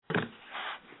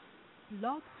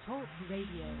Blog Talk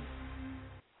Radio.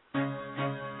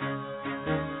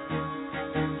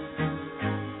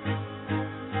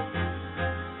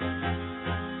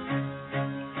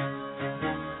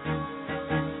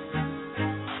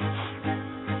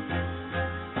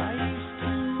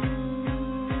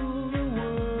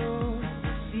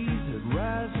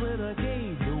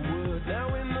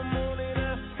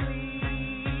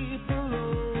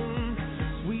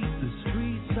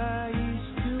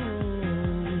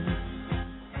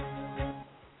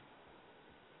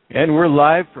 And we're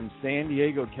live from San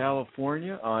Diego,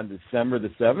 California on December the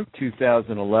 7th,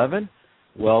 2011.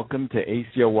 Welcome to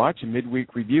ACO Watch, a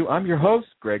midweek review. I'm your host,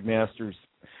 Greg Masters.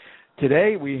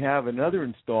 Today we have another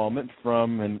installment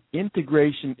from an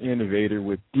integration innovator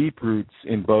with deep roots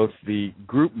in both the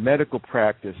group medical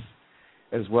practice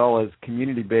as well as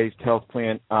community-based health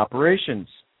plan operations.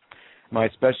 My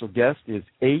special guest is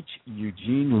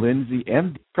Eugene Lindsey,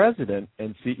 MD, President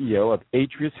and CEO of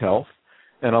Atrius Health,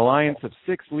 an alliance of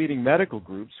 6 leading medical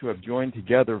groups who have joined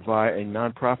together via a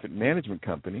nonprofit management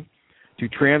company to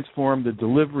transform the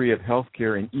delivery of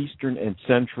healthcare in eastern and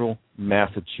central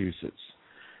Massachusetts.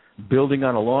 Building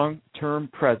on a long-term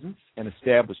presence and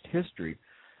established history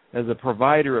as a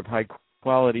provider of high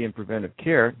quality and preventive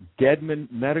care,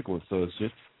 Dedman Medical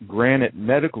Associates, Granite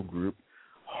Medical Group,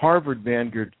 Harvard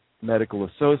Vanguard Medical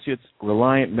Associates,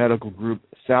 Reliant Medical Group,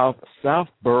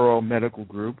 Southborough Medical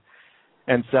Group,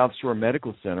 and South Shore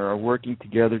Medical Center are working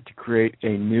together to create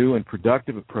a new and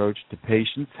productive approach to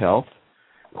patients' health,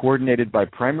 coordinated by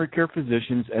primary care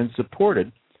physicians and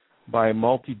supported by a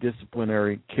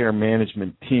multidisciplinary care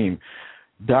management team.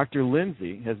 Dr.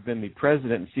 Lindsey has been the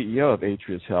president and CEO of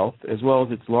Atrius Health, as well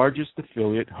as its largest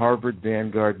affiliate, Harvard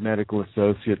Vanguard Medical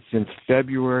Associates, since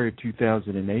February of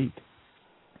 2008.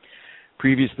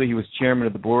 Previously, he was chairman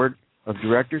of the board of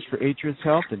directors for Atrius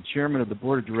Health and chairman of the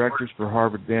board of directors for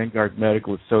Harvard Vanguard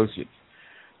Medical Associates.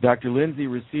 Dr. Lindsey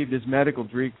received his medical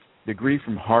degree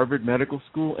from Harvard Medical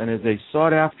School and is a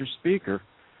sought-after speaker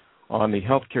on the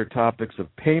healthcare topics of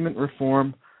payment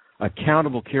reform,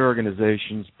 accountable care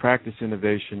organizations, practice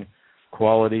innovation,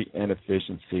 quality, and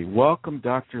efficiency. Welcome,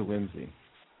 Dr. Lindsey.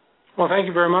 Well, thank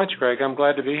you very much, Greg. I'm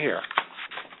glad to be here.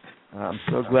 I'm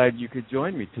so glad you could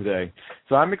join me today.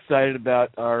 So I'm excited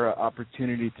about our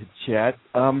opportunity to chat.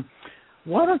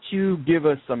 Why don't you give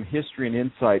us some history and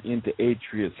insight into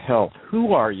Atrius Health?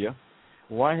 Who are you?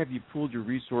 Why have you pooled your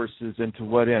resources, and to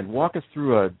what end? Walk us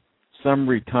through a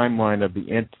summary timeline of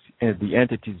the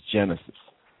entity's genesis.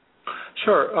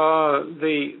 Sure.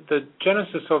 The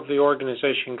genesis of the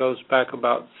organization goes back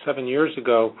about 7 years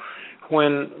ago,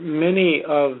 when many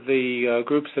of the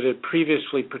groups that had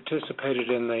previously participated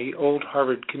in the old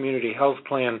Harvard Community Health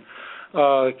Plan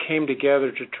came together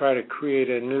to try to create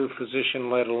a new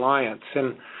physician-led alliance.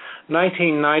 In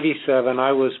 1997,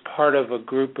 I was part of a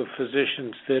group of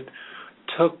physicians that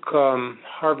took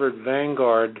Harvard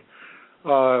Vanguard,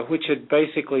 which had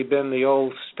basically been the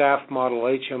old staff model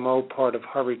HMO part of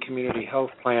Harvard Community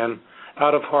Health Plan,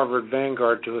 out of Harvard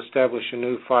Vanguard to establish a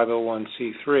new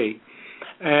 501c3.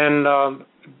 And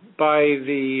by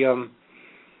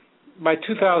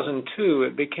 2002,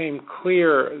 it became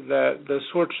clear that the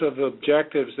sorts of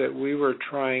objectives that we were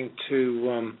trying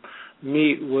to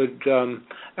meet would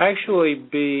actually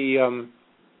be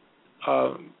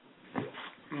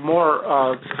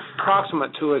more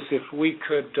proximate to us if we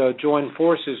could join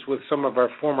forces with some of our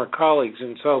former colleagues.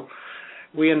 And so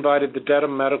we invited the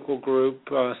Dedham Medical Group,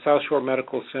 South Shore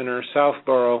Medical Center,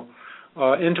 Southborough,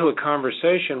 into a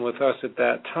conversation with us at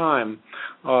that time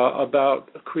about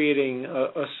creating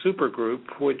a super group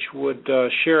which would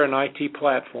share an IT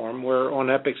platform. We're on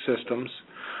Epic Systems,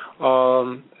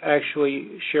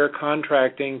 actually share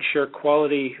contracting, share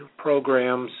quality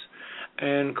programs,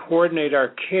 and coordinate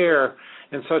our care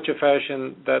in such a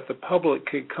fashion that the public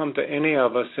could come to any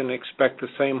of us and expect the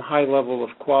same high level of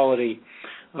quality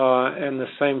and the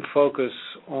same focus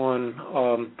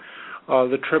on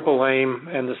the triple aim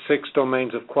and the 6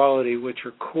 domains of quality, which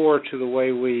are core to the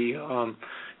way we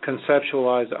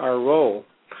conceptualize our role.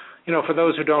 You know, for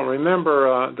those who don't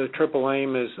remember, the triple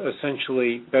aim is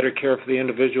essentially better care for the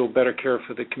individual, better care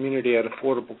for the community at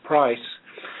affordable price.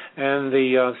 And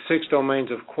the 6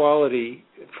 domains of quality,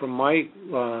 from my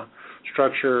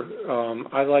structure,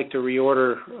 I like to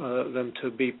reorder them to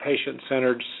be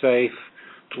patient-centered, safe,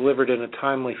 delivered in a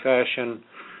timely fashion,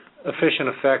 efficient,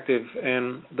 effective,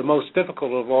 and the most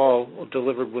difficult of all,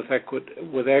 delivered with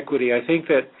equity. I think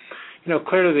that,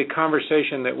 clearly the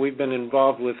conversation that we've been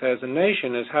involved with as a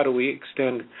nation is how do we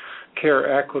extend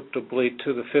care equitably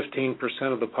to the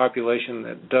 15% of the population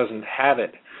that doesn't have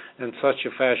it. in such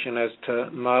a fashion as to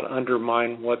not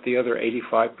undermine what the other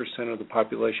 85% of the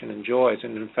population enjoys,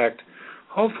 and in fact,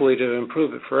 hopefully to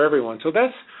improve it for everyone. So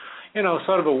that's,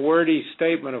 sort of a wordy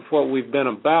statement of what we've been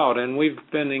about, and we've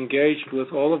been engaged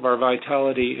with all of our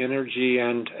vitality, energy,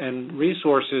 and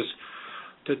resources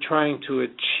to trying to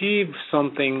achieve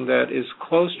something that is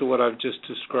close to what I've just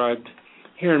described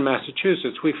here in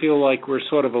Massachusetts. We feel like we're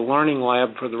sort of a learning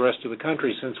lab for the rest of the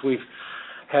country, since we've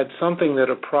had something that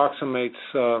approximates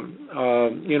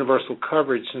universal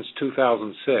coverage since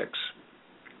 2006.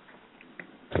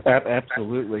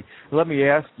 Absolutely. Let me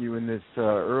ask you, in this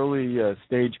early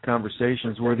stage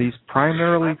conversations, were these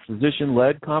primarily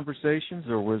physician-led conversations,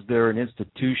 or was there an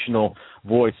institutional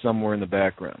voice somewhere in the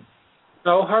background?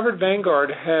 No, Harvard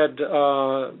Vanguard had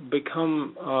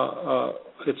become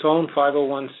its own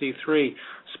 501c3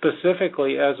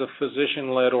 specifically as a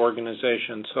physician-led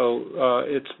organization. So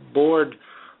its board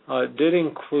did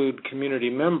include community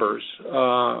members,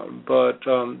 but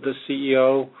the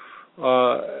CEO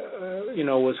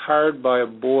was hired by a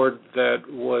board that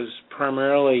was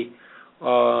primarily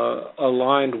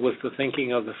aligned with the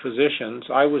thinking of the physicians.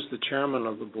 I was the chairman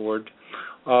of the board.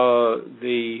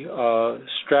 The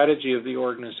strategy of the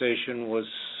organization was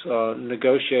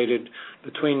negotiated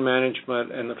between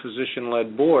management and the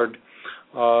physician-led board,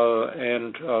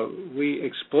 and we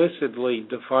explicitly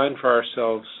defined for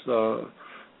ourselves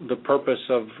the purpose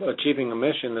of achieving a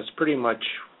mission that's pretty much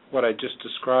what I just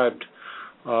described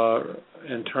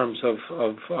in terms of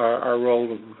our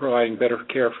role of providing better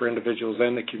care for individuals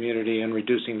and the community and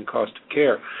reducing the cost of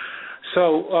care.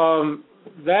 So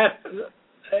that,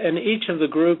 and each of the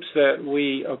groups that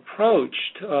we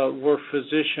approached were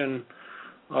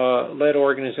physician-led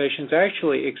organizations.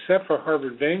 Actually, except for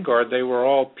Harvard Vanguard, they were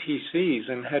all PCs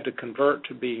and had to convert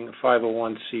to being a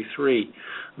 501c3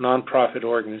 nonprofit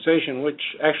organization, which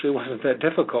actually wasn't that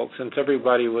difficult since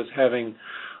everybody was having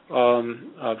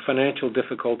financial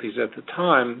difficulties at the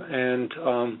time, and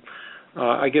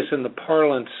I guess in the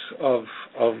parlance of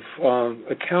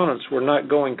accountants, were not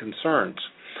going concerns.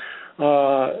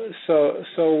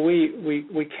 So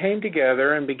we came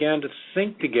together and began to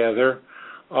think together.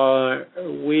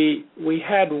 We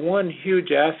had one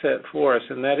huge asset for us,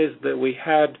 and that is that we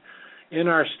had in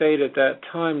our state at that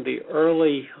time the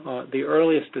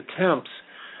earliest attempts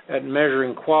at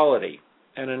measuring quality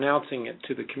and announcing it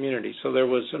to the community. So there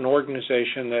was an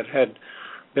organization that had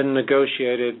been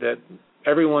negotiated that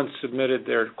everyone submitted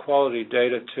their quality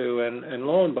data to, and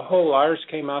lo and behold, ours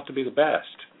came out to be the best.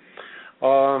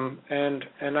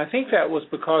 And I think that was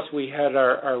because we had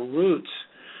our roots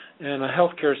in a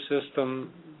healthcare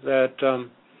system that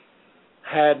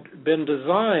had been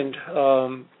designed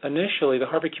initially. The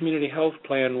Harvard Community Health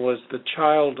Plan was the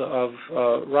child of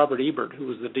Robert Ebert, who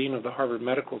was the dean of the Harvard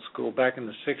Medical School back in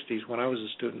the 60s when I was a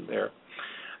student there.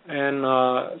 And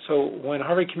so when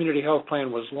Harvard Community Health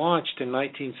Plan was launched in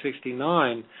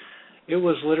 1969, it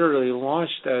was literally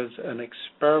launched as an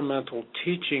experimental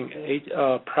teaching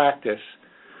practice,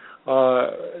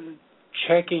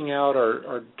 checking out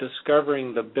or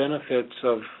discovering the benefits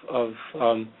of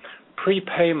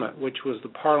prepayment, which was the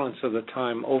parlance of the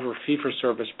time, over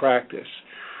fee-for-service practice,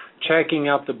 checking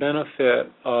out the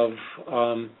benefit of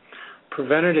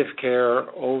preventative care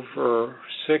over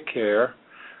sick care,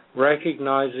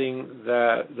 recognizing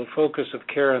that the focus of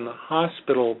care in the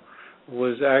hospital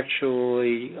was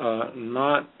actually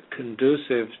not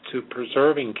conducive to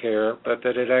preserving care, but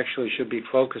that it actually should be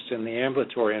focused in the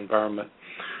ambulatory environment.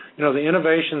 The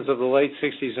innovations of the late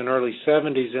 60s and early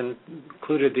 70s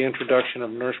included the introduction of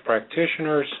nurse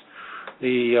practitioners,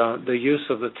 the use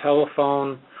of the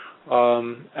telephone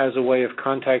as a way of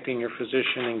contacting your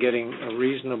physician and getting a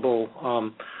reasonable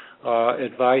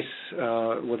advice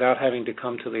without having to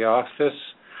come to the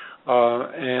office,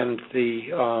 and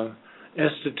the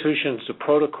institutions, the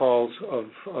protocols of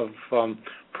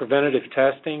preventative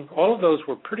testing. All of those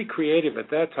were pretty creative at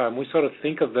that time. We sort of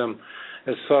think of them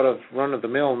as sort of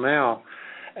run-of-the-mill now.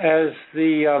 As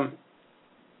the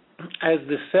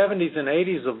 70s and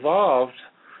 80s evolved,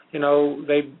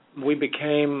 we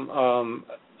became a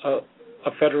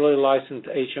federally licensed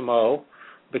HMO,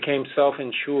 became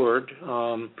self-insured,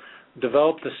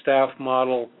 developed the staff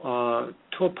model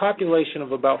to a population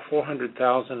of about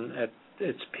 400,000 at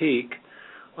its peak,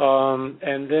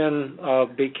 and then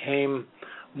became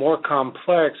more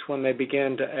complex when they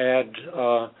began to add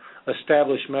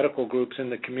established medical groups in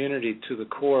the community to the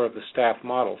core of the staff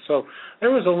model. So there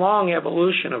was a long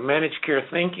evolution of managed care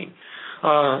thinking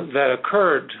that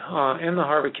occurred in the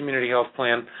Harvard Community Health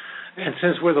Plan. And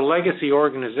since we're the legacy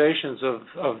organizations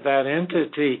of that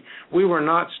entity, we were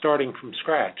not starting from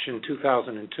scratch in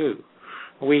 2002.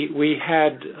 We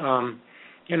had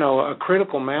a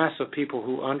critical mass of people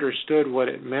who understood what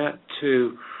it meant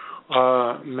to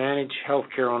manage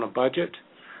healthcare on a budget,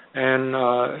 and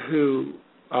who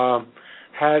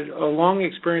had a long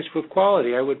experience with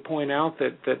quality. I would point out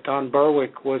that Don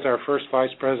Berwick was our first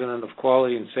vice president of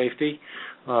quality and safety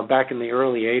back in the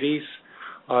early 80s,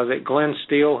 that Glenn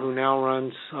Steele, who now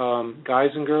runs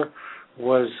Geisinger,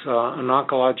 was an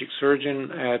oncologic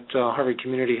surgeon at Harvard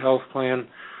Community Health Plan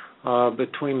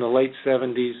between the late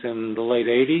 70s and the late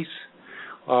 80s.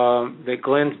 That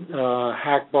Glenn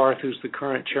Hackbarth, who's the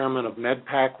current chairman of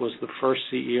MedPAC, was the first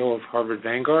CEO of Harvard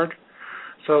Vanguard.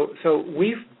 So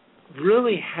we've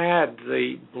really had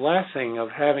the blessing of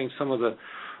having some of the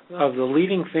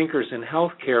leading thinkers in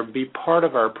healthcare be part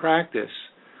of our practice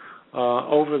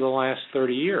over the last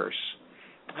 30 years.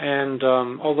 And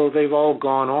although they've all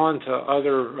gone on to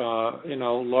other,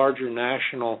 larger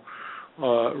national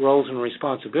roles and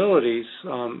responsibilities,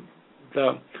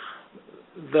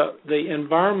 the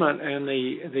environment and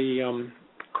the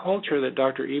culture that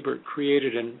Dr. Ebert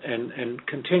created and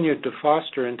continued to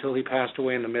foster until he passed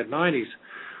away in the mid-90s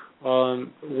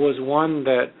was one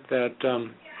that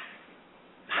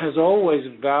has always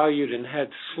valued and had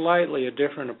slightly a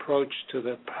different approach to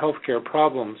the healthcare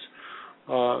problems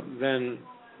than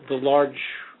the large,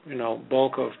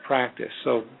 bulk of practice.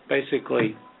 So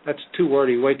basically, that's too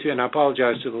wordy, way too, and I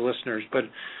apologize to the listeners, but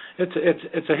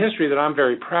it's a history that I'm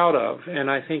very proud of, and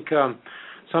I think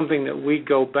something that we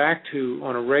go back to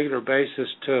on a regular basis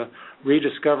to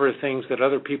rediscover things that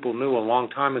other people knew a long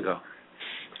time ago.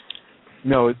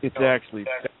 No, it's actually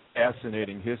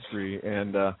fascinating history,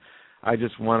 and I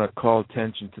just want to call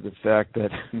attention to the fact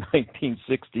that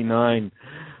 1969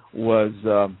 was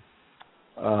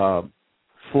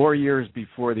 4 years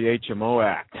before the HMO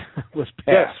Act was passed.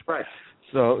 Yes, right.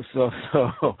 So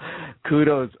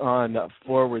kudos on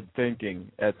forward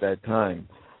thinking at that time,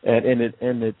 and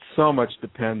it so much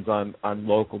depends on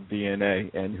local DNA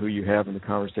and who you have in the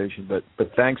conversation.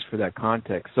 But thanks for that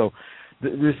context. So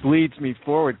this leads me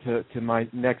forward to my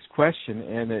next question,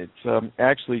 and it's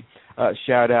actually a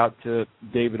shout out to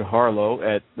David Harlow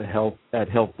at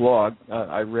Health Blog.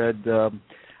 I read the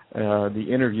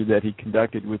interview that he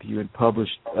conducted with you and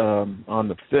published on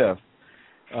the 5th.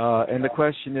 And the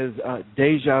question is,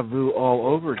 deja vu all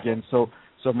over again. So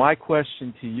my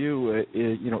question to you is,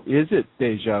 is it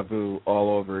deja vu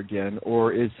all over again,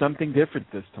 or is something different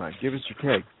this time? Give us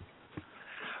your take.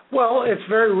 Well, it's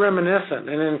very reminiscent,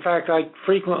 and in fact, I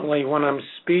frequently, when I'm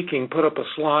speaking, put up a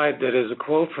slide that is a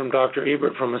quote from Dr.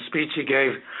 Ebert from a speech he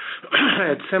gave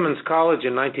at Simmons College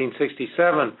in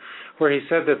 1967, where he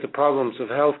said that the problems of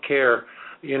healthcare,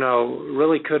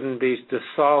 really couldn't be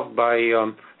solved by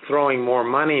throwing more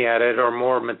money at it or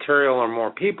more material or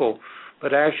more people,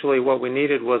 but actually what we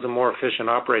needed was a more efficient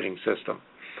operating system.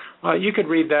 You could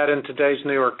read that in today's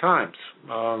New York Times.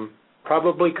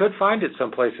 Probably could find it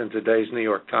someplace in today's New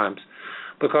York Times,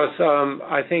 because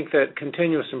I think that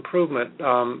continuous improvement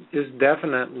is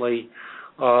definitely,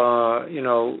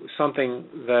 something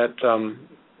that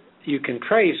you can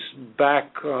trace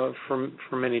back for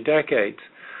many decades.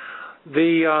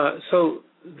 So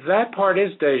that part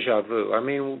is deja vu. I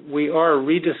mean, we are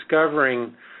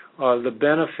rediscovering the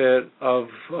benefit of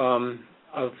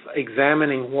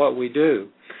examining what we do.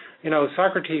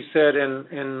 Socrates said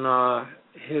in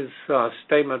his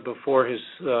statement before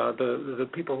the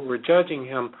people who were judging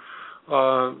him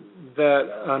that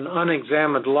an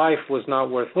unexamined life was not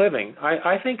worth living.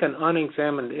 I think an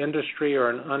unexamined industry or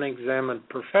an unexamined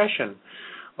profession,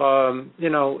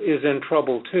 is in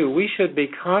trouble too. We should be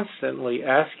constantly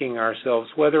asking ourselves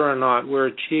whether or not we're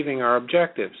achieving our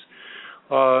objectives.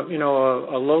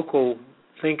 A local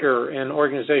thinker in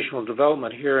organizational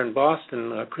development here in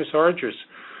Boston, Chris Argyris,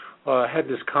 had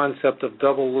this concept of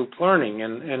double loop learning,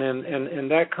 and in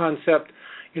that concept,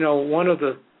 one of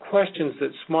the questions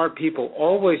that smart people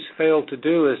always fail to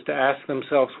do is to ask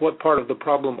themselves, what part of the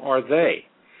problem are they?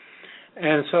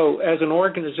 And so as an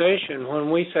organization, when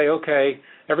we say, okay,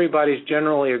 everybody's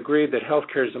generally agreed that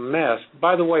healthcare is a mess,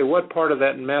 by the way, what part of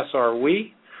that mess are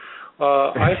we?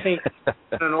 I think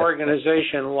an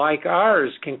organization like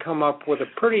ours can come up with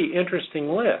a pretty interesting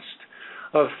list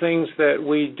of things that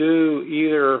we do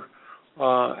either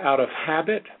out of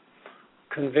habit,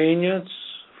 convenience,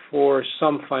 for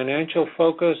some financial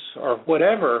focus, or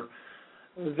whatever,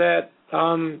 that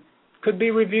could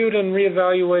be reviewed and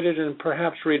reevaluated and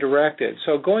perhaps redirected.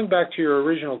 So going back to your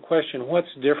original question, what's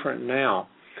different now,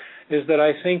 is that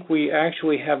I think we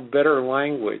actually have better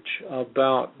language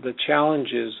about the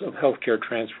challenges of healthcare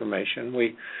transformation.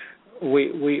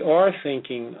 We are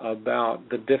thinking about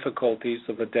the difficulties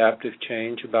of adaptive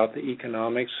change, about the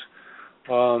economics.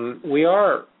 We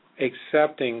are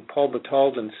accepting Paul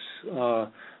Batalden's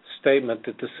statement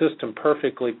that the system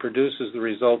perfectly produces the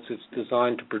results it's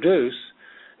designed to produce.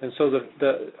 And so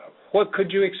what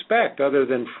could you expect other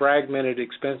than fragmented,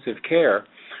 expensive care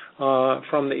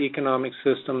from the economic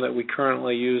system that we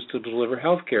currently use to deliver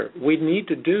health care? We need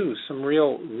to do some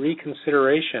real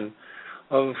reconsideration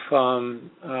of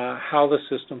how the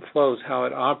system flows, how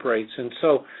it operates. And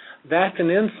so that's an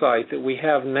insight that we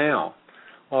have now.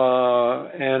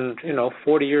 And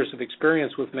 40 years of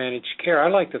experience with managed care, I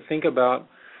like to think about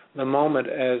the moment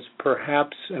as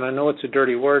perhaps, and I know it's a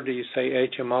dirty word, do you say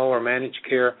HMO or managed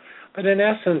care, but in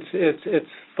essence, it's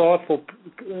thoughtful,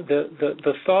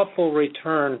 the thoughtful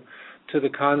return to the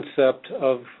concept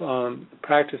of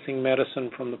practicing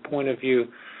medicine from the point of view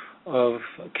of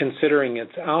considering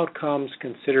its outcomes,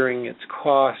 considering its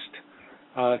cost,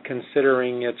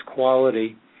 considering its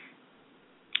quality.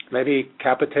 Maybe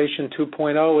capitation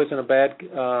 2.0 isn't a bad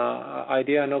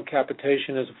idea. I know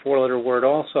capitation is a 4-letter word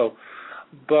also.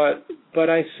 But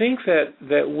I think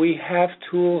that we have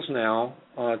tools now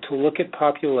to look at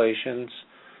populations,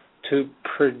 to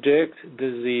predict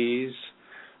disease,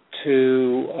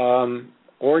 to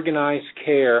organize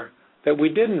care that we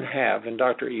didn't have in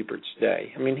Dr. Ebert's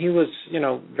day. I mean, he was,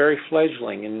 very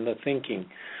fledgling in the thinking.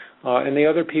 And the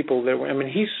other people that were,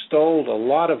 he stole a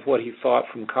lot of what he thought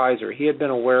from Kaiser. He had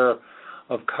been aware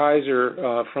of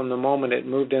Kaiser from the moment it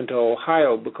moved into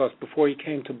Ohio, because before he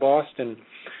came to Boston,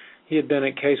 he had been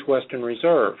at Case Western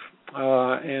Reserve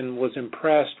and was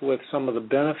impressed with some of the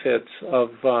benefits of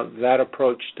that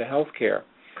approach to healthcare,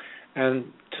 and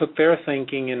took their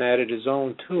thinking and added his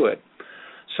own to it.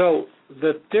 So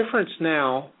the difference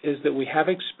now is that we have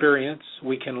experience.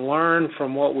 We can learn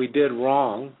from what we did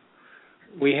wrong.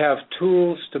 We have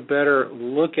tools to better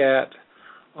look at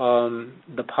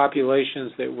the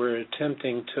populations that we're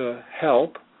attempting to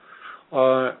help.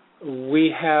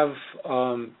 We have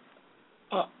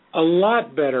a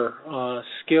lot better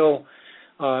skill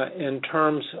in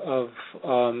terms of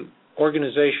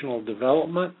organizational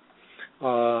development,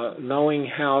 knowing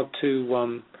how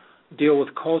to deal with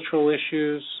cultural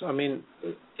issues.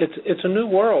 It's a new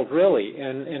world, really,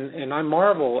 and I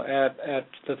marvel at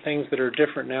the things that are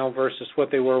different now versus what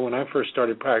they were when I first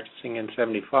started practicing in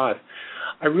 75.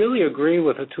 I really agree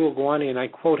with Atul Gawande, and I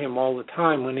quote him all the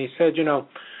time when he said,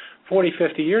 40,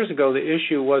 50 years ago, the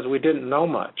issue was we didn't know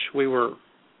much. We were,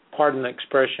 pardon the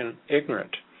expression,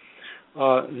 ignorant.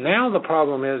 Now the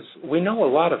problem is we know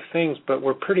a lot of things, but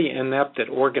we're pretty inept at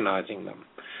organizing them.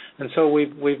 And so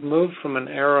we've moved from an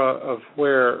era of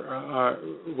where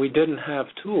we didn't have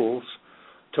tools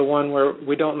to one where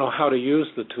we don't know how to use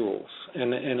the tools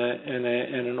in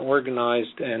an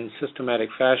organized and systematic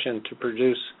fashion to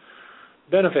produce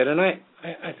benefit. And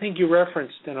I think you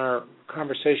referenced in our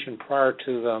conversation prior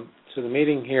to the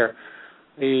meeting here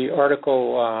the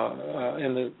article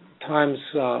in the Times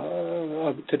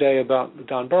today about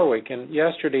Don Berwick, and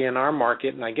yesterday in our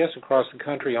market, and I guess across the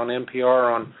country on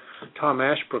NPR on Tom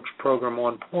Ashbrook's program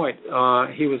On Point,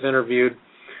 he was interviewed,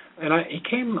 and he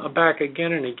came back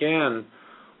again and again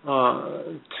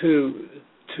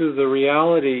to the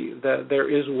reality that there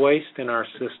is waste in our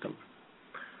system.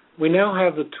 We now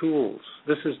have the tools,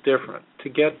 this is different, to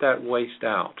get that waste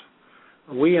out.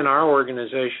 We in our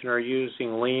organization are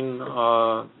using lean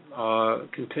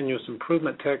continuous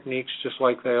improvement techniques just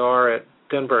like they are at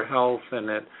Denver Health and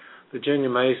at Virginia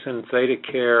Mason, Theta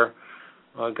Care,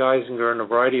 Geisinger, and a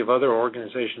variety of other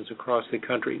organizations across the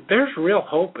country. There's real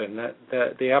hope in that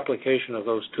the application of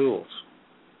those tools.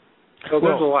 So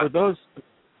there's a lot.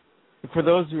 For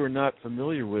those who are not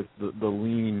familiar with the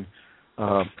lean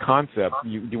concept,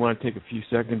 you want to take a few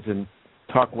seconds and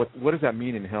talk what does that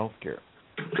mean in healthcare?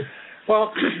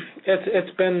 Well,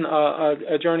 it's been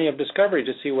a journey of discovery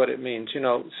to see what it means.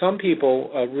 Some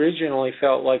people originally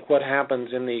felt like what happens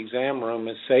in the exam room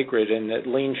is sacred and that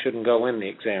lean shouldn't go in the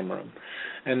exam room,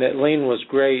 and that lean was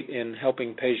great in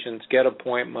helping patients get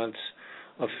appointments,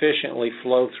 efficiently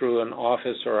flow through an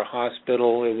office or a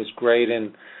hospital. It was great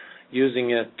in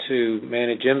using it to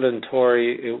manage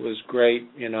inventory. It was great,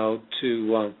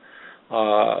 to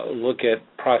look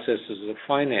at processes of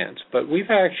finance. But we've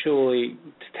actually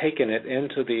taken it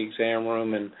into the exam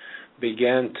room and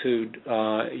began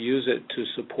to use it to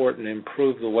support and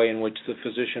improve the way in which the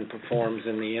physician performs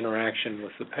in the interaction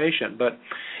with the patient. But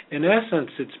in essence,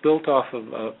 it's built off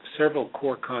of several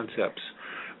core concepts.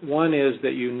 One is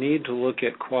that you need to look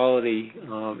at quality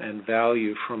and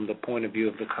value from the point of view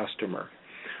of the customer,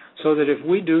 so that if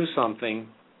we do something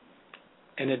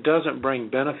and it doesn't bring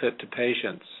benefit to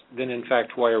patients, then in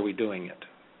fact, why are we doing it?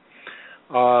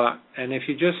 And if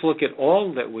you just look at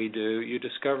all that we do, you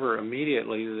discover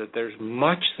immediately that there's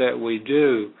much that we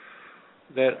do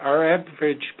that our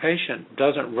average patient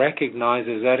doesn't recognize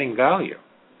as adding value.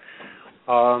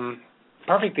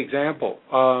 Perfect example.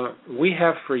 We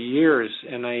have for years,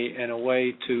 in a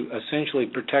way to essentially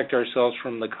protect ourselves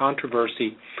from the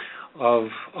controversy of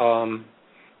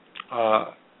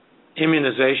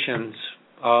immunizations,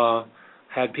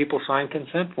 had people sign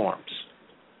consent forms.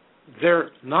 They're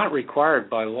not required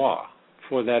by law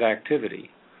for that activity.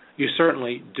 You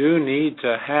certainly do need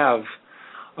to have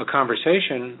a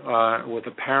conversation with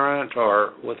a parent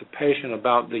or with a patient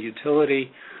about the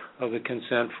utility of the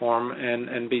consent form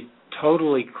and be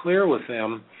totally clear with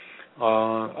them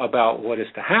about what is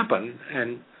to happen.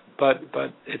 But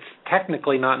it's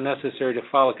technically not necessary to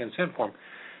file a consent form.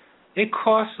 It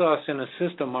costs us in a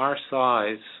system our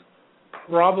size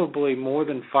probably more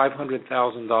than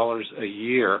 $500,000 a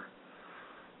year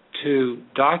to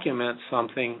document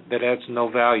something that adds no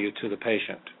value to the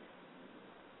patient.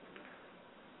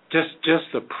 Just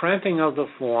the printing of the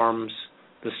forms,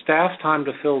 the staff time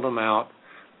to fill them out,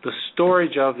 the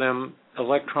storage of them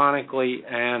electronically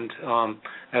and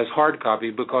as hard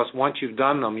copy, because once you've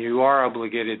done them, you are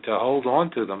obligated to hold on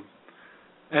to them,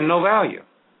 and no value.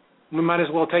 We might as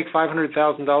well take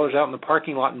 $500,000 out in the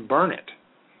parking lot and burn it.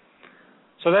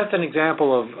 So that's an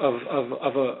example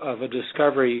of a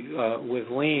discovery with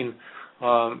Lean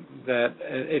that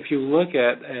if you look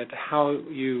at how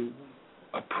you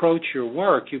approach your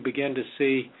work, you begin to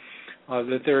see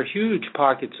that there are huge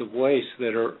pockets of waste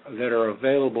that are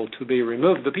available to be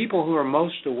removed. The people who are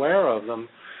most aware of them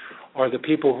are the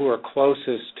people who are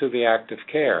closest to the active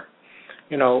care.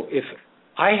 You know, if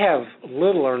I have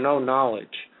little or no knowledge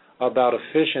about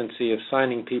efficiency of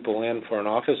signing people in for an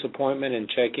office appointment and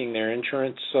checking their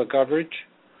insurance coverage,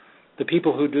 the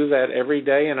people who do that every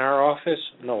day in our office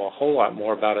know a whole lot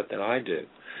more about it than I do.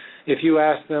 If you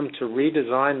ask them to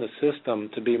redesign the system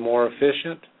to be more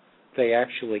efficient, they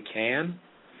actually can.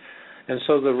 And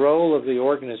so the role of the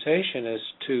organization is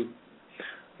to,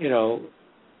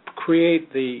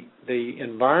 create the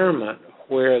environment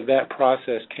where that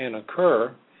process can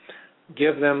occur,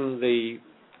 give them the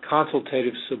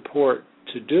consultative support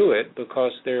to do it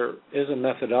because there is a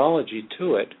methodology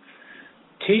to it,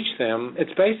 teach them.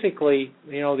 It's basically,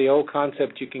 the old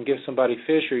concept, you can give somebody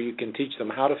fish or you can teach them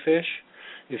how to fish.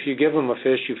 If you give them a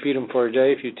fish, you feed them for a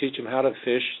day. If you teach them how to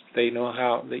fish, they know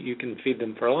how that you can feed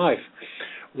them for life.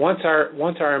 Once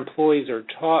our employees are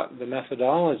taught the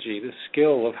methodology, the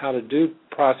skill of how to do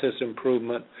process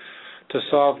improvement to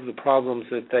solve the problems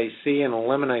that they see and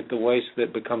eliminate the waste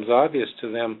that becomes obvious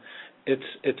to them,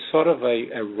 it's sort of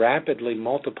a rapidly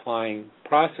multiplying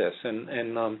process. And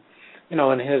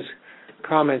in his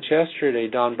comments yesterday,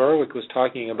 Don Berwick was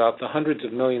talking about the hundreds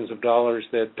of millions of dollars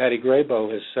that Patty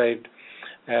Graybo has saved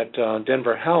at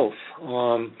Denver Health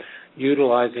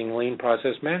utilizing lean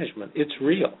process management. It's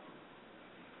real.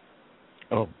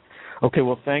 Oh, okay.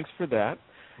 Well, thanks for that.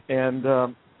 And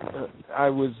I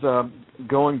was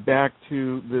going back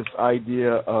to this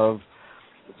idea of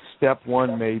step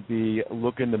one may be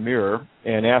look in the mirror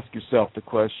and ask yourself the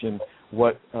question,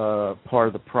 what part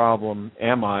of the problem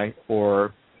am I,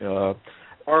 or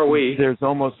are we? There's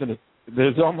almost an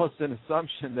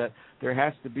assumption that there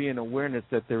has to be an awareness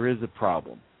that there is a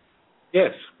problem.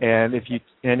 Yes. And if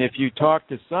you talk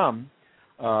to some,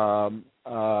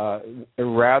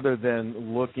 rather than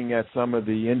looking at some of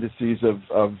the indices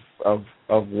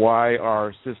of why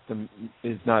our system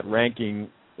is not ranking,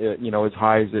 as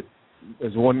high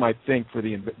as one might think for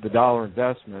the dollar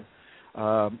investment,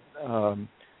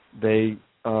 they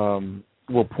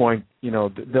will point,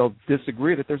 they'll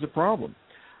disagree that there's a problem.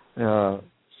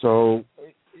 So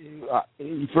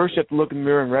you first have to look in the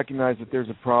mirror and recognize that there's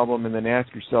a problem, and then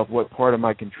ask yourself, what part am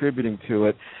I contributing to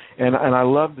it? And I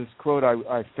love this quote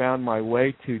I found my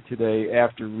way to today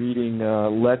after reading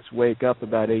Let's Wake Up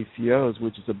About ACOs,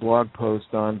 which is a blog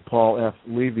post on Paul F.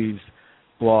 Levy's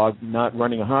blog, Not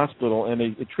Running a Hospital, and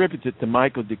he attributes it to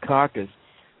Michael Dukakis,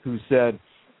 who said,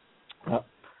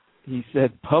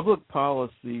 public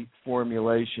policy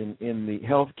formulation in the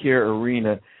healthcare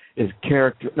arena is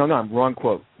wrong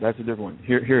quote. That's a different one.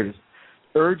 Here it is.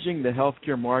 Urging the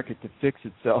healthcare market to fix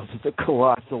itself is a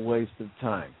colossal waste of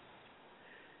time.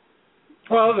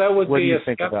 Well, that would what be do you a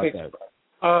think skeptic. about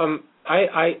that?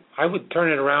 I would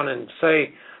turn it around and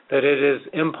say that it is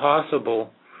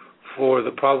impossible for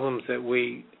the problems that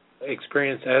we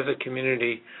experience as a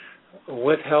community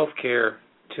with healthcare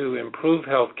to improve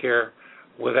healthcare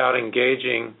without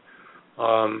engaging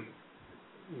the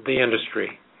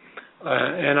industry.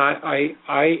 And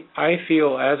I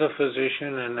feel, as a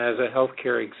physician and as a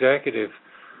healthcare executive,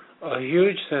 a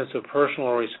huge sense of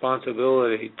personal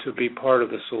responsibility to be part of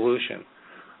the solution.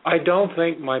 I don't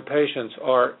think my patients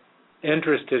are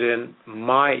interested in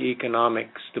my economic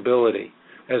stability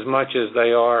as much as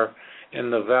they are in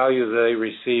the value they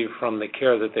receive from the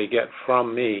care that they get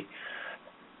from me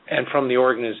and from the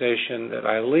organization that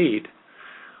I lead.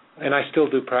 And I still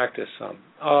do practice some.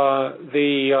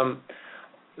 The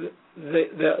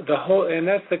whole, and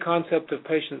that's the concept of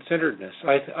patient-centeredness.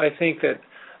 I think that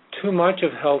too much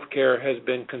of healthcare has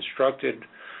been constructed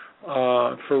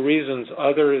for reasons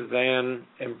other than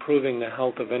improving the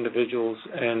health of individuals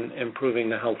and improving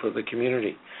the health of the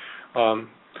community.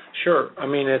 Sure, I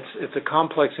mean, it's a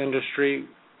complex industry.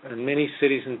 In many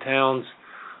cities and towns,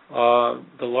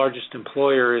 the largest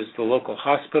employer is the local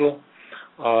hospital.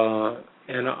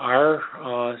 In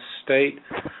our state,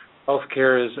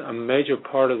 healthcare is a major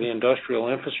part of the industrial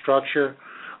infrastructure.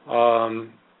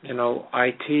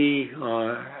 IT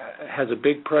has a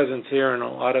big presence here, and a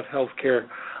lot of healthcare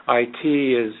IT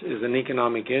is an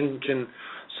economic engine.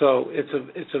 So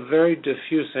it's a very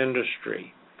diffuse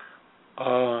industry.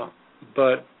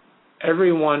 But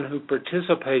everyone who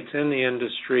participates in the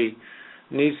industry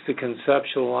needs to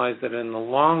conceptualize that in the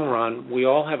long run, we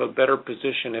all have a better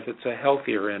position if it's a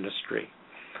healthier industry.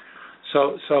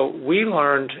 So we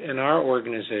learned in our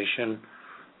organization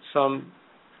some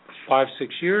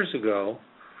 5-6 years ago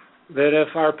that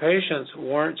if our patients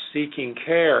weren't seeking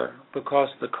care because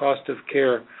the cost of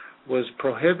care was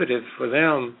prohibitive for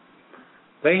them,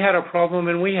 they had a problem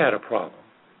and we had a problem.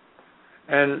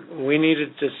 And we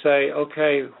needed to say,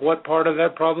 okay, what part of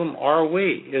that problem are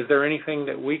we? Is there anything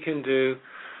that we can do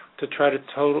to try to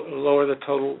lower the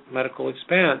total medical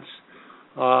expense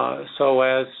so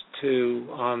as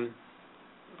to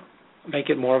make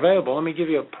it more available? Let me give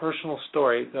you a personal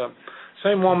story. The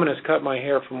same woman has cut my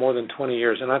hair for more than 20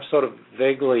 years, and I've sort of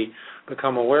vaguely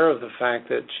become aware of the fact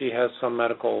that she has some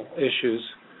medical issues.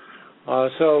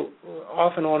 So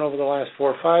off and on over the last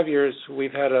 4 or 5 years,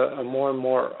 we've had a more and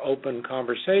more open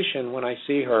conversation when I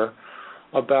see her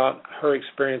about her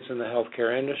experience in the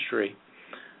healthcare industry.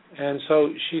 And so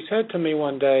she said to me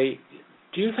one day,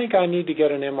 "Do you think I need to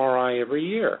get an MRI every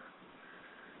year?"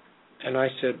 And I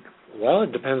said, "Well,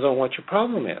 it depends on what your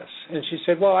problem is." And she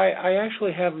said, "Well, I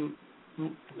actually have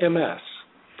MS."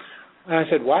 And I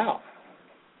said, "Wow,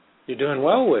 you're doing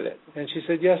well with it." And she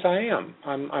said, "Yes, I am.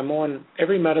 I'm on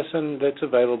every medicine that's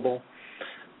available,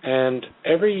 and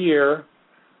every year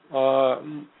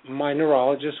my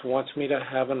neurologist wants me to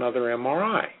have another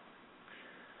MRI."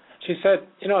 She said,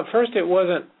 at first it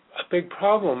wasn't a big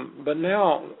problem, but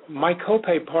now my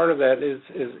copay part of that is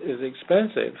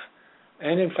expensive.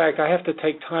 And in fact, I have to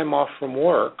take time off from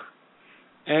work,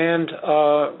 and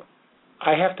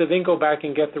I have to then go back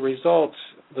and get the results.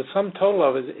 The sum total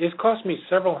of it cost me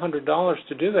several $100s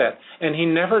to do that, and he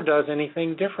never does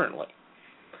anything differently.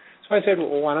 So I said,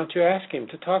 "Well, why don't you ask him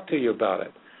to talk to you about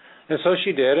it?" And so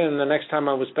she did, and the next time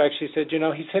I was back, she said,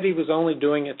 he said he was only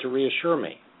doing it to reassure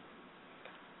me.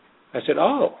 I said,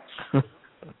 "Oh,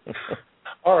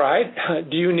 all right.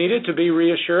 Do you need it to be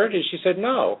reassured?" And she said,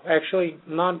 "No, actually,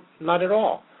 not at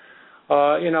all.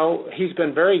 He's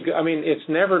been very good. I mean, it's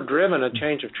never driven a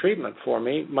change of treatment for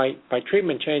me. My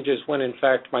treatment changes when, in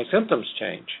fact, my symptoms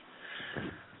change."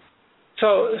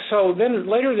 So then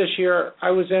later this year,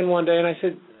 I was in one day, and I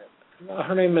said,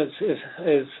 her name is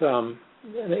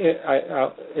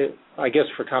I guess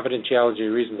for confidentiality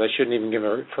reasons, I shouldn't even give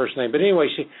her first name. But anyway,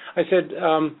 I said,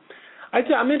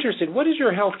 I'm interested. What does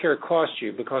your health care cost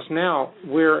you? Because now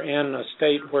we're in a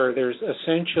state where there's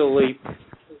essentially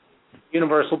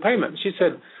universal payment. She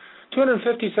said,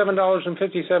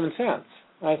 $257.57.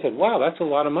 I said, "Wow, that's a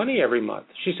lot of money every month."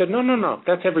 She said, No,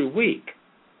 that's every week.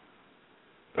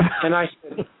 And I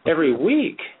said, "Every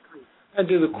week?" I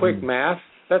do the quick math.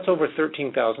 That's over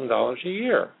 $13,000 a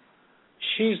year.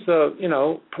 She's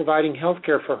providing health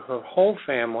care for her whole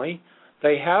family.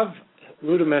 They have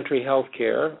rudimentary health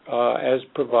care as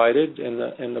provided in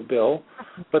the bill,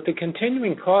 but the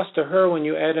continuing cost to her when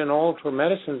you add in all of her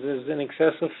medicines is in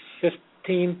excess of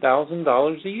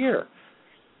 $15,000 a year.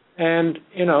 And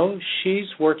she's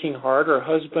working hard. Her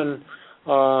husband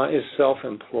is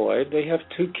self-employed. They have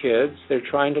 2 kids. They're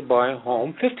trying to buy a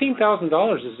home.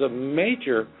 $15,000 is a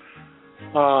major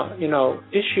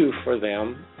issue for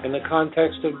them in the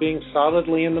context of being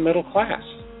solidly in the middle class.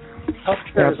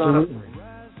 Healthcare is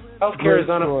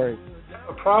on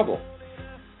a problem.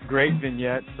 Great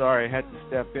vignette. Sorry, I had to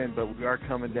step in, but we are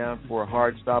coming down for a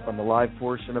hard stop on the live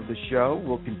portion of the show.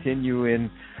 We'll continue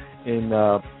in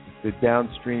the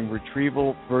downstream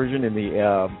retrieval version in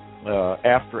the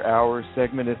after hours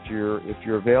segment if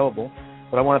you're available.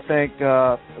 But I want to thank.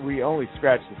 We only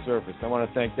scratched the surface. I want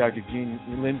to thank Dr. Eugene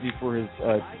Lindsey for his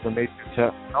information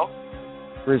help.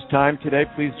 for his time today.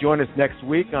 Please join us next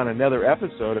week on another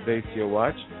episode of ACO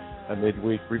Watch, a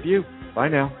midweek review. Bye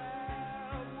now.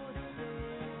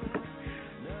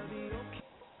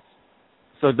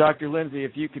 So, Dr. Lindsey,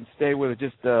 if you can stay with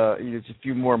just a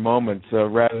few more moments,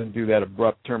 rather than do that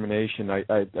abrupt termination,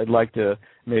 I'd like to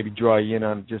maybe draw you in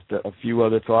on just a few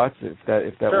other thoughts, if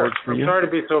that sure. works for you. I'm sorry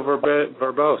to be so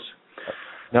verbose.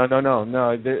 No.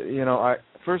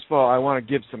 First of all, I want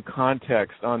to give some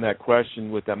context on that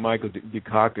question with that Michael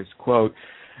Dukakis quote,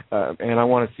 and I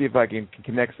want to see if I can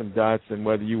connect some dots and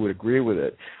whether you would agree with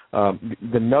it.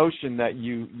 The notion that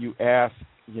you ask,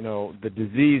 the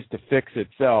disease to fix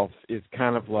itself is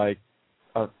kind of like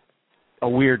a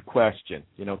weird question.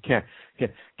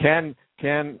 Can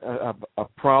a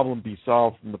problem be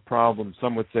solved from the problem?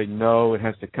 Some would say no, it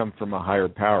has to come from a higher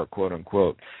power, quote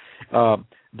unquote.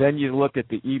 Then you look at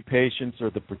the e-patients or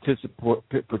the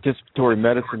participatory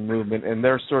medicine movement, and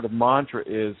their sort of mantra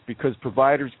is, because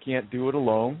providers can't do it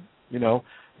alone,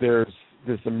 there's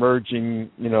this emerging,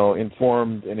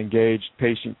 informed and engaged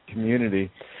patient community.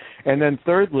 And then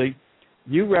thirdly,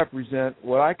 you represent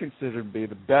what I consider to be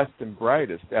the best and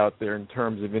brightest out there in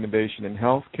terms of innovation in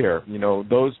healthcare.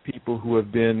 Those people who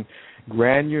have been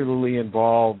granularly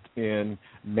involved in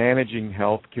managing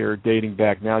healthcare dating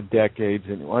back now decades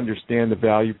and understand the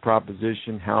value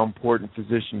proposition, how important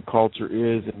physician culture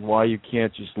is, and why you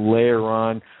can't just layer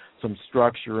on some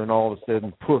structure and all of a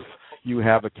sudden, poof, you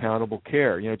have accountable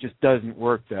care. It just doesn't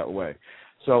work that way.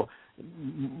 So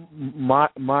my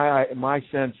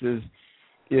sense is,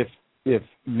 if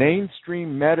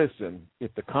mainstream medicine,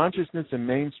 if the consciousness in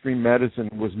mainstream medicine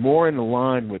was more in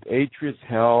line with Atrius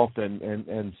Health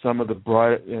and some of the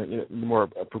broad, more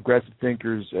progressive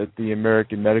thinkers at the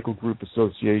American Medical Group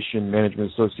Association,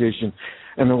 Management Association,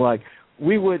 and the like,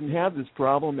 we wouldn't have this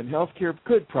problem, and healthcare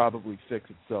could probably fix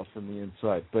itself from the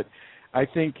inside. But I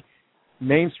think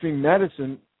mainstream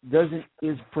medicine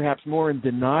is perhaps more in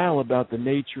denial about the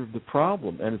nature of the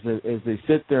problem, and as they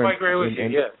sit there. I agree with you.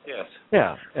 Yes.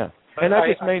 Yeah. And not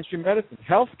just mainstream medicine,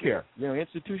 healthcare,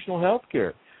 institutional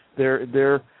healthcare.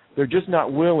 They're just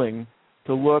not willing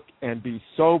to look and be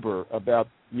sober about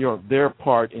their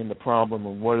part in the problem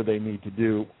and what do they need to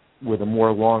do with a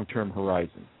more long-term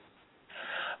horizon.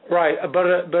 Right, but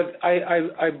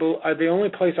the only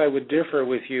place I would differ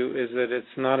with you is that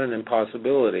it's not an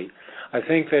impossibility. I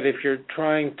think that if you're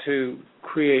trying to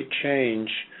create change,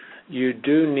 you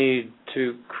do need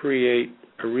to create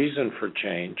a reason for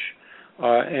change.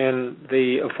 And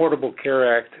the Affordable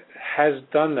Care Act has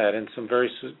done that in some very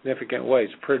significant ways.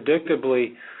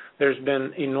 Predictably, there's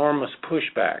been enormous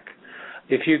pushback.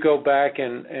 If you go back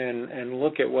and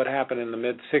look at what happened in the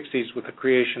mid-'60s with the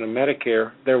creation of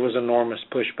Medicare, there was enormous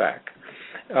pushback.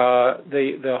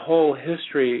 The whole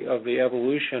history of the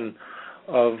evolution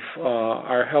of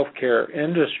our healthcare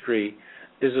industry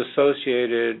is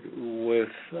associated with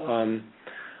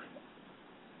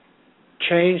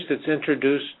change that's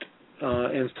introduced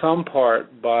in some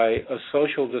part by a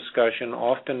social discussion,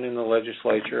 often in the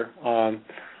legislature.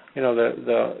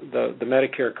 The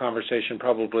Medicare conversation,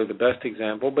 probably the best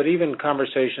example, but even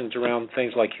conversations around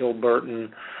things like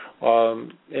Hill-Burton,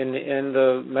 in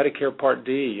the Medicare Part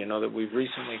D, that we've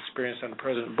recently experienced under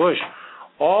President Bush,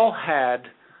 all had,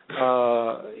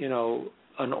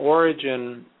 an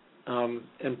origin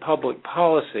in public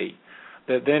policy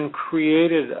that then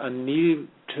created a need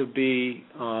to be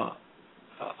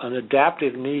an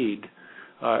adaptive need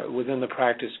within the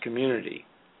practice community.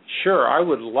 Sure, I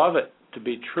would love it to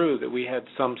be true that we had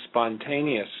some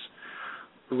spontaneous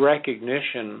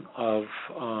recognition of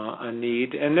a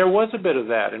need, and there was a bit of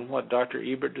that in what Dr.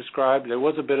 Ebert described. There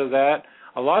was a bit of that,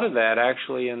 a lot of that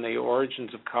actually in the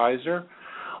origins of Kaiser.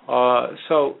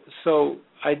 So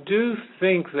I do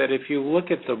think that if you look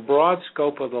at the broad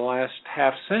scope of the last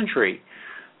half century,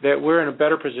 that we're in a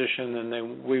better position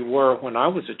than we were when I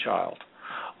was a child.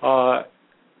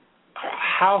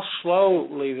 How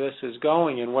slowly this is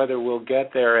going and whether we'll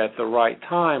get there at the right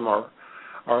time or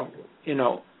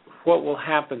what will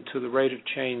happen to the rate of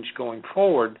change going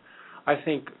forward, I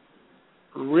think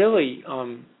really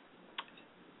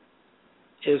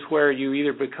is where you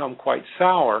either become quite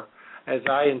sour, as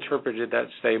I interpreted that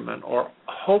statement, or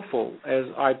hopeful, as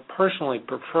I personally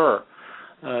prefer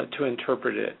to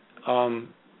interpret it.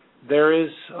 There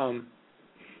is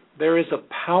a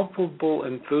palpable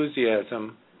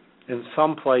enthusiasm in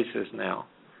some places now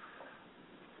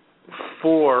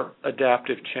for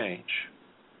adaptive change.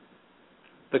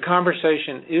 The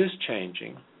conversation is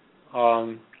changing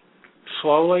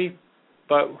slowly,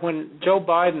 but when Joe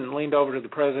Biden leaned over to the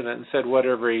president and said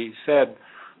whatever he said,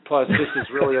 plus this is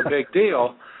really a big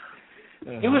deal,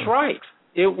 he was right.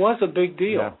 It was a big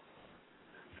deal.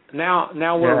 Now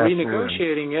we're absolutely.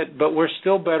 renegotiating it, but we're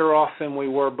still better off than we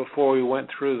were before we went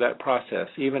through that process,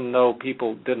 even though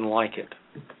people didn't like it.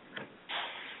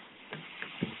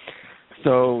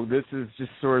 So this is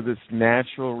just sort of this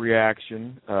natural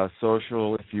reaction,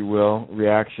 social, if you will,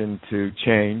 reaction to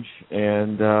change.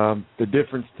 And the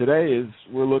difference today is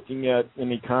we're looking at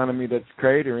an economy that's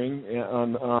cratering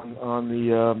on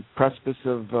the precipice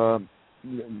of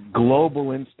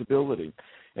global instability.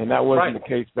 And that wasn't the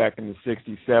case back in the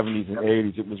 60s, 70s, and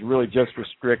 80s. It was really just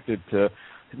restricted to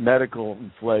medical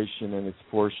inflation and its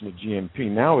portion of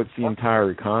GNP. Now it's the entire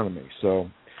economy. So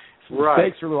the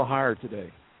stakes are a little higher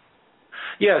today.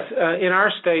 Yes, in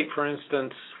our state, for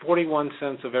instance, 41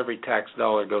 cents of every tax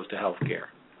dollar goes to health care.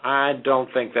 I don't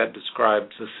think that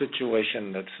describes a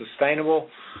situation that's sustainable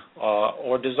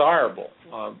or desirable.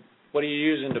 What are you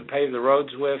using to pave the roads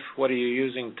with? What are you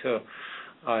using to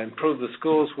improve the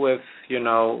schools with?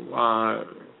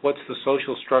 What's the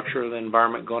social structure of the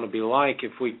environment going to be like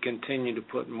if we continue to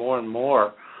put more and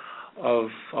more of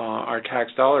our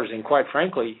tax dollars in? Quite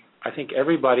frankly, I think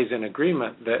everybody's in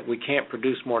agreement that we can't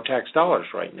produce more tax dollars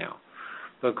right now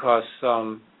because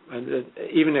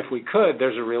even if we could,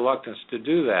 there's a reluctance to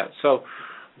do that. So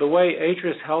the way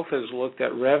Atrius Health has looked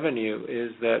at revenue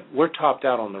is that we're topped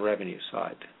out on the revenue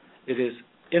side. It is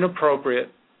inappropriate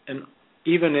and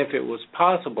even if it was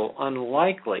possible,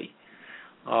 unlikely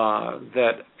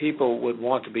that people would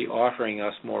want to be offering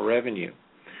us more revenue.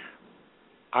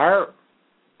 Our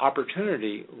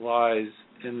opportunity lies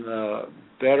in the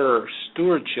better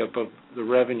stewardship of the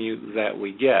revenue that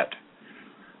we get.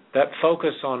 That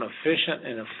focus on efficient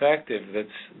and effective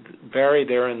that's buried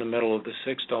there in the middle of the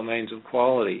 6 domains of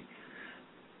quality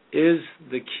is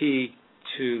the key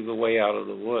to the way out of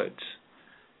the woods.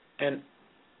 And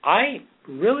I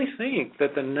really think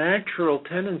that the natural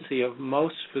tendency of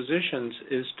most physicians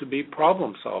is to be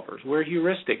problem solvers. We're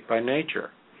heuristic by nature.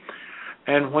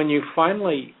 And when you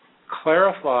finally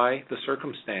clarify the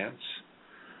circumstance,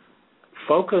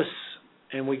 focus,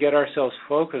 and we get ourselves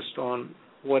focused on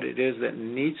what it is that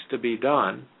needs to be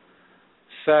done,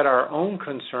 set our own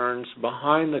concerns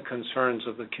behind the concerns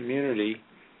of the community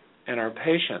and our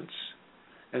patients,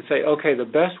 and say, okay, the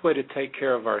best way to take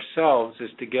care of ourselves is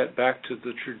to get back to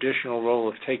the traditional role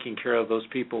of taking care of those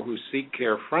people who seek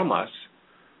care from us,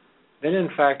 then in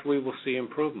fact we will see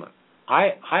improvement.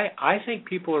 I think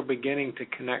people are beginning to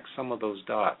connect some of those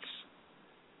dots.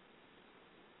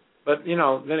 But,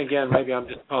 then again, maybe I'm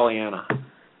just Pollyanna.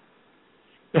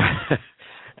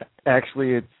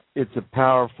 Actually, it's a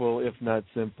powerful, if not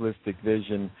simplistic,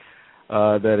 vision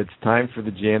that it's time for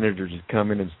the janitors to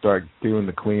come in and start doing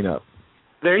the cleanup.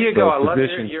 There you go. I love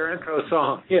your intro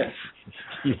song. Yes.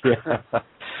 Yeah.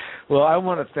 Well, I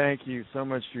want to thank you so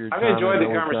much for your time. I've enjoyed the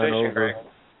conversation, Greg.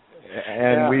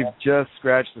 And we've just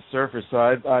scratched the surface.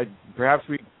 So perhaps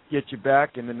we get you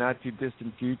back in the not too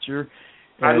distant future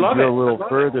and go a little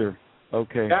further.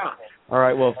 Okay. Yeah. All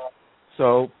right. Well,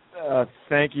 so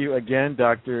thank you again,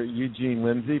 Dr. Eugene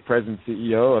Lindsey, President and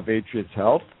CEO of Atrius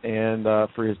Health, and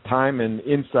for his time and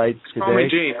insights today. Call me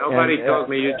Gene. Nobody calls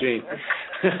me Eugene.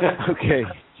 Okay,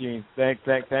 Gene.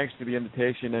 Thanks for the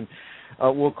invitation. And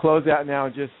we'll close out now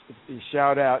and just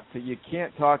shout out that you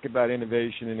can't talk about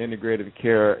innovation and integrative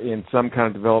care in some kind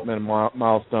of developmental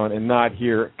milestone and not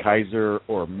hear Kaiser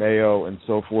or Mayo and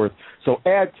so forth. So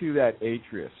add to that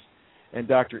Atrius and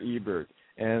Dr. Ebert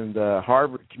and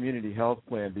Harvard Community Health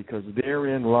Plan, because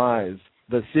therein lies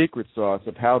the secret sauce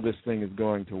of how this thing is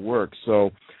going to work. So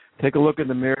take a look in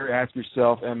the mirror, ask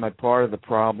yourself, am I part of the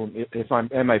problem?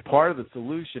 Am I part of the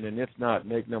solution? And if not,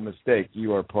 make no mistake,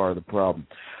 you are part of the problem.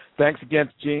 Thanks again,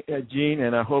 Gene,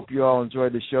 and I hope you all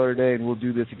enjoyed the show today, and we'll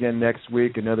do this again next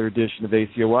week, another edition of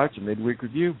ACO Watch, a midweek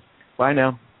review. Bye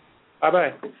now.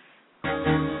 Bye-bye.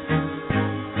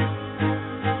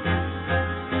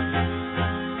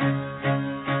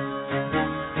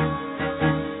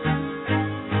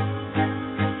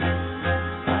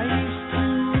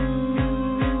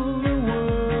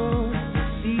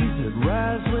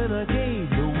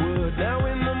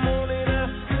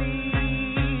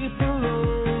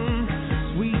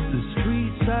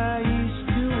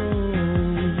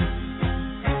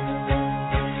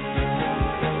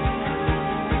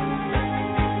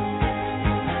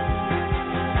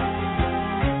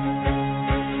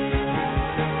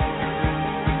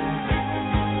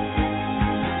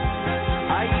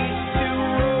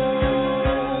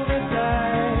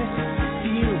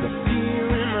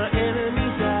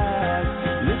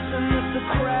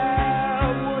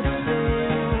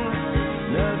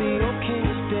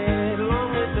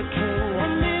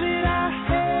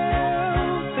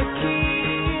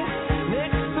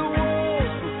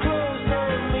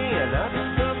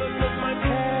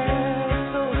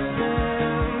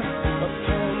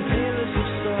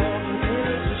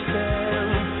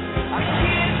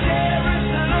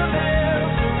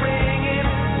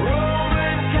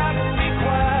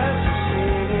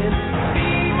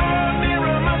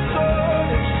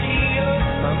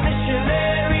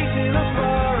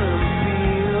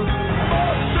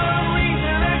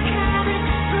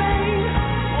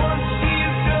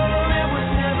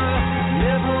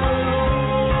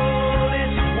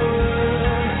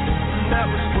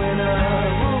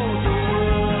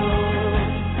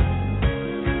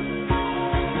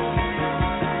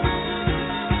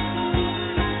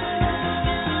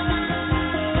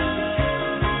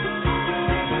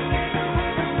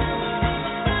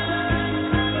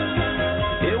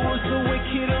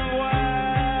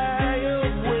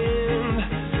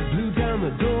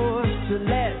 doors to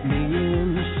let me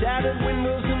in. Shattered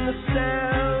windows in the sound